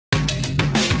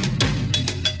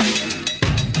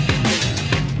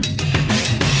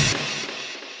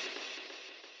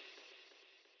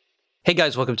Hey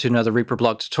guys, welcome to another Reaper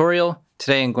blog tutorial.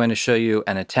 Today I'm going to show you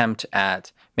an attempt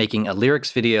at making a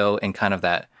lyrics video in kind of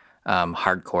that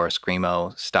hardcore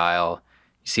screamo style.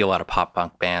 You see a lot of pop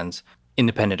punk bands,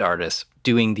 independent artists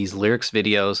doing these lyrics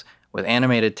videos with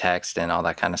animated text and all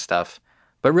that kind of stuff,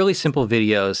 but really simple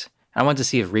videos. I wanted to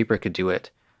see if Reaper could do it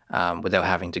without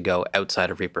having to go outside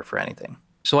of Reaper for anything.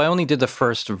 So I only did the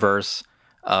first verse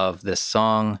of this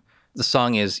song. The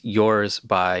song is Yours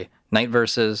by Night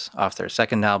Verses off their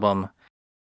second album.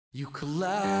 You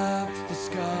collapse the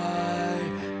sky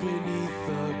beneath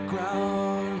the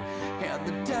ground, and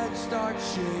the dead start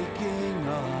shaking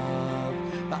up.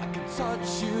 I can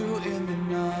touch you in the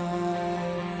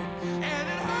night, and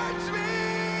it hurts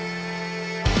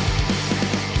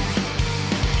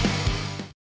me.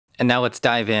 And now let's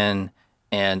dive in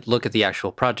and look at the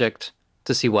actual project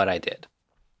to see what I did.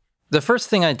 The first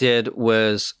thing I did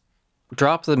was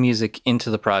drop the music into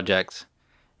the project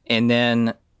and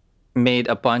then made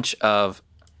a bunch of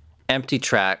empty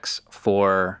tracks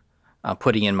for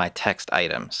putting in my text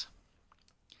items.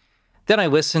 Then I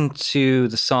listened to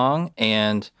the song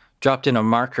and dropped in a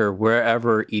marker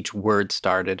wherever each word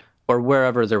started, or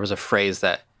wherever there was a phrase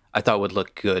that I thought would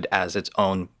look good as its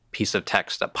own piece of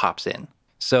text that pops in.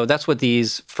 So that's what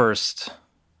these first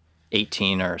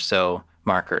 18 or so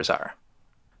markers are.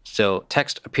 So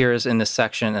text appears in this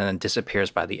section and then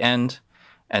disappears by the end,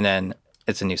 and then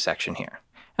it's a new section here.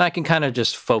 And I can kind of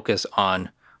just focus on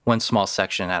one small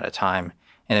section at a time,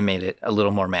 and it made it a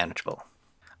little more manageable.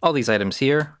 All these items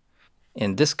here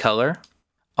in this color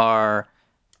are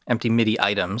empty MIDI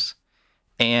items,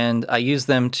 and I use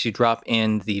them to drop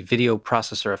in the video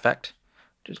processor effect.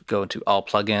 Just go to all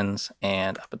plugins,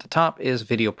 and up at the top is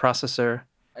video processor.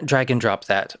 Drag and drop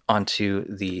that onto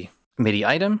the MIDI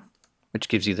item, which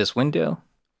gives you this window.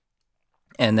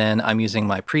 And then I'm using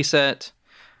my preset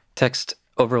text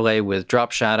overlay with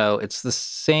drop shadow. It's the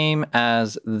same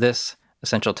as this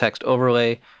essential text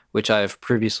overlay, which I've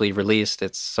previously released.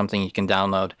 It's something you can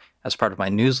download as part of my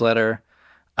newsletter.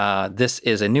 This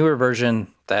is a newer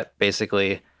version that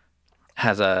basically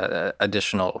has a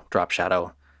additional drop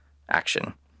shadow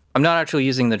action. I'm not actually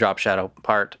using the drop shadow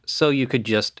part, so you could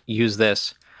just use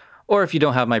this. Or if you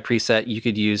don't have my preset, you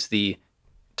could use the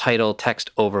title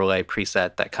text overlay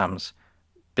preset that comes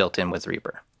built in with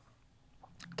Reaper.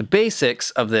 The basics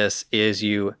of this is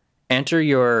you enter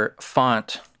your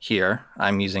font here.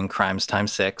 I'm using Crimes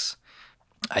x6.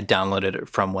 I downloaded it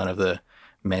from one of the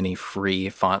many free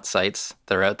font sites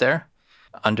that are out there.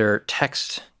 Under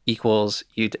text equals,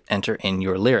 you'd enter in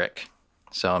your lyric.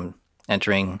 So I'm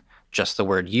entering just the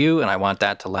word you, and I want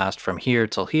that to last from here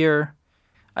till here.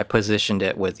 I positioned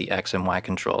it with the X and Y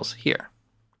controls here.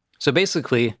 So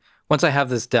basically, once I have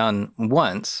this done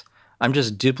once, I'm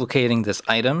just duplicating this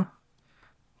item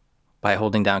by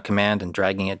holding down Command and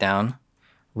dragging it down,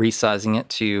 resizing it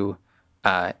to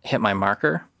hit my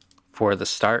marker for the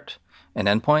start and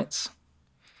end points.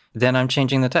 Then I'm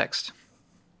changing the text.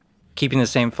 Keeping the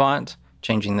same font,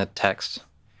 changing the text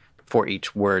for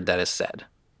each word that is said.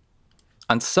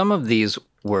 On some of these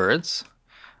words,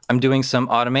 I'm doing some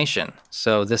automation.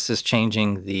 So this is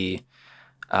changing the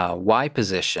Y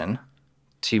position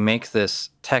to make this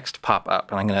text pop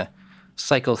up. And I'm going to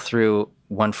cycle through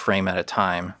one frame at a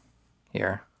time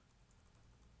here.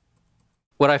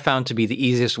 What I found to be the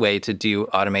easiest way to do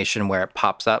automation where it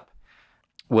pops up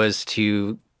was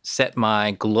to set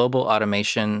my global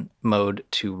automation mode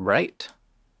to right.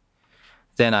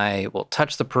 Then I will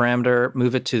touch the parameter,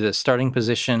 move it to the starting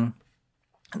position,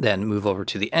 then move over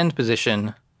to the end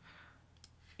position,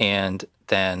 and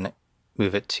then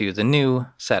move it to the new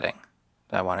setting.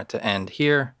 I want it to end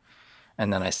here,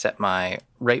 and then I set my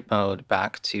write mode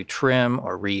back to trim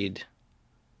or read,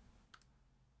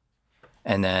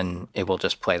 and then it will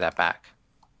just play that back.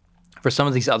 For some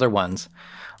of these other ones,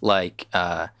 like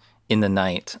in the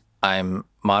night, I'm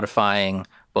modifying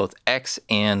both X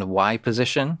and Y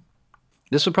position.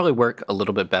 This would probably work a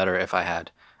little bit better if I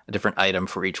had a different item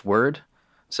for each word.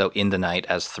 So in the night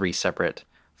as 3 separate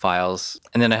files,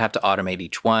 and then I have to automate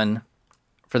each one.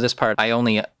 For this part, I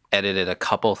only edited a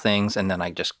couple things, and then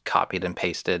I just copied and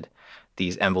pasted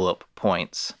these envelope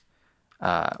points,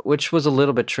 which was a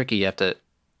little bit tricky. You have to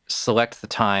select the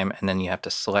time, and then you have to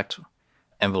select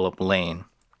envelope lane,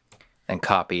 and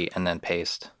copy, and then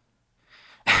paste.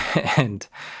 And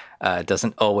it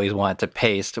doesn't always want to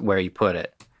paste where you put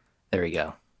it. There we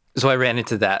go. So I ran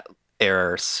into that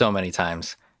error so many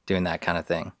times doing that kind of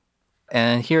thing.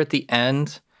 And here at the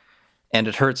end, and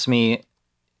it hurts me,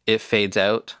 it fades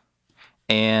out.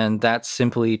 And that's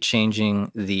simply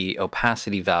changing the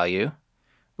opacity value,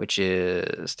 which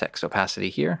is text opacity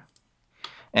here,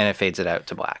 and it fades it out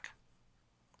to black.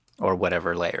 or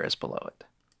whatever layer is below it.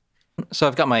 So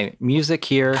I've got my music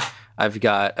here. I've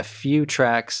got a few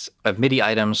tracks of MIDI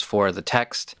items for the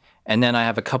text, and then I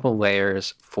have a couple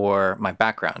layers for my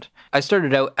background. I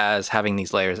started out as having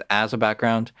these layers as a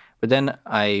background, but then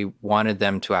I wanted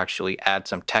them to actually add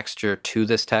some texture to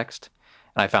this text,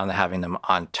 and I found that having them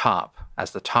on top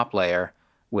as the top layer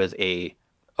with a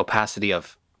opacity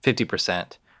of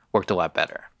 50% worked a lot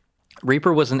better.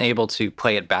 Reaper wasn't able to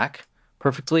play it back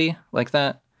perfectly like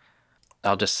that.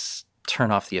 I'll just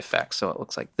turn off the effects so it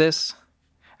looks like this.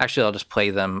 Actually, I'll just play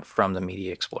them from the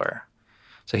Media Explorer.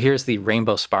 So here's the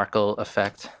rainbow sparkle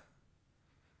effect.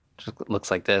 Just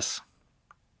looks like this.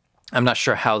 I'm not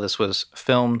sure how this was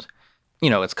filmed. You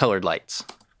know, it's colored lights.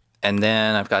 And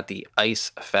then I've got the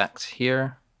ice effect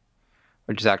here,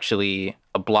 which is actually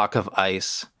a block of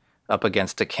ice up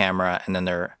against a camera, and then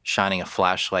they're shining a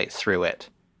flashlight through it.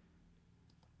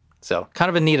 So kind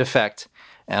of a neat effect,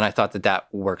 and I thought that that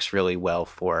works really well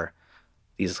for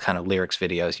these kind of lyrics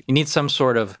videos. You need some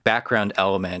sort of background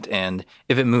element, and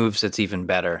if it moves, it's even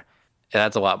better. It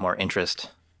adds a lot more interest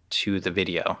to the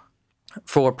video.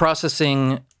 For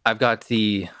processing, I've got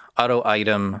the auto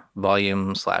item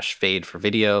volume / fade for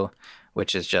video,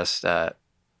 which is just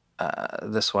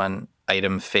this one,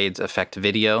 item fades effect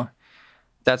video.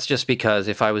 That's just because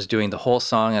if I was doing the whole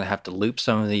song, I'd have to loop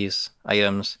some of these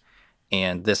items,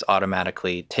 and this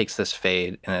automatically takes this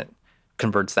fade and it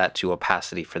converts that to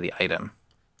opacity for the item.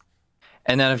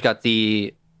 And then I've got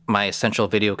my essential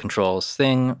video controls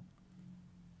thing.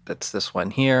 That's this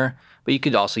one here, but you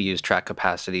could also use track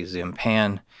opacity, zoom,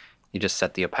 pan. You just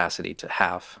set the opacity to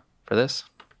half for this.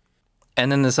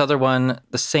 And then this other one,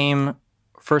 the same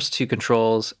first two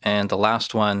controls, and the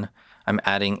last one, I'm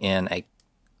adding in a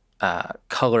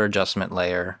color adjustment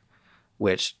layer,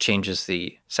 which changes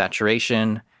the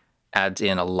saturation, adds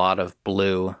in a lot of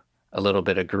blue, a little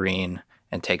bit of green,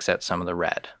 and takes out some of the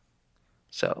red.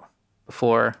 So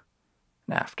before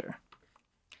and after.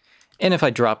 And if I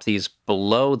drop these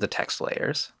below the text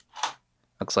layers,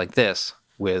 looks like this,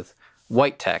 with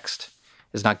white text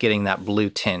is not getting that blue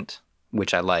tint,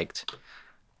 which I liked.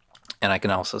 And I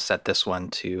can also set this one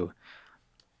to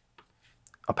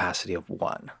opacity of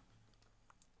 1.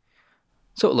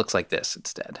 So it looks like this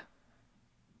instead.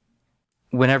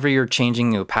 Whenever you're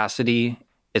changing the opacity,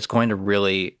 it's going to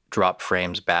really drop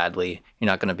frames badly. You're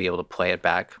not going to be able to play it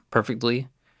back perfectly,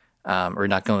 or you're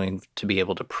not going to be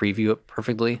able to preview it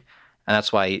perfectly. And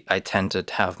that's why I tend to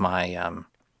have my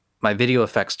my video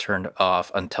effects turned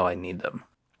off until I need them.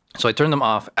 So I turn them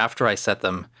off after I set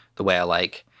them the way I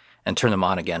like, and turn them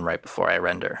on again right before I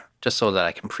render, just so that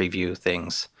I can preview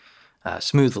things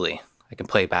smoothly. I can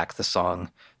play back the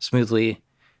song smoothly,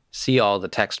 see all the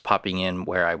text popping in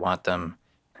where I want them,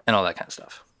 and all that kind of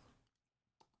stuff.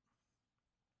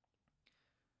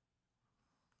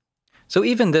 So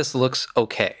even this looks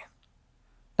okay.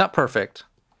 Not perfect,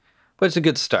 but it's a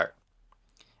good start.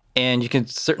 And you can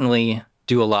certainly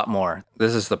do a lot more.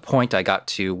 This is the point I got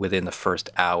to within the first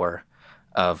hour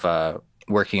of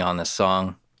working on this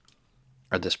song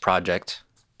or this project,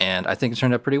 and I think it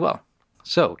turned out pretty well.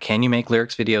 So, can you make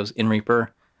lyrics videos in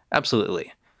Reaper?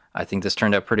 Absolutely. I think this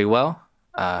turned out pretty well.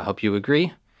 I hope you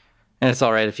agree, and it's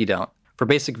all right if you don't. For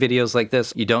basic videos like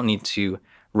this, you don't need to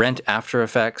rent After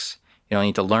Effects. You don't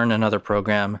need to learn another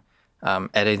program.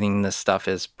 Editing this stuff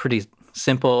is pretty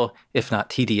simple, if not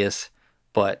tedious,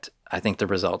 but I think the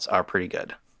results are pretty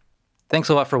good. Thanks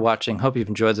a lot for watching. Hope you've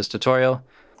enjoyed this tutorial.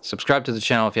 Subscribe to the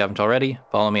channel if you haven't already.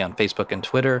 Follow me on Facebook and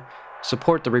Twitter.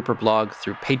 Support the Reaper blog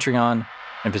through Patreon,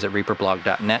 and visit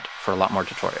reaperblog.net for a lot more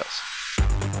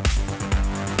tutorials.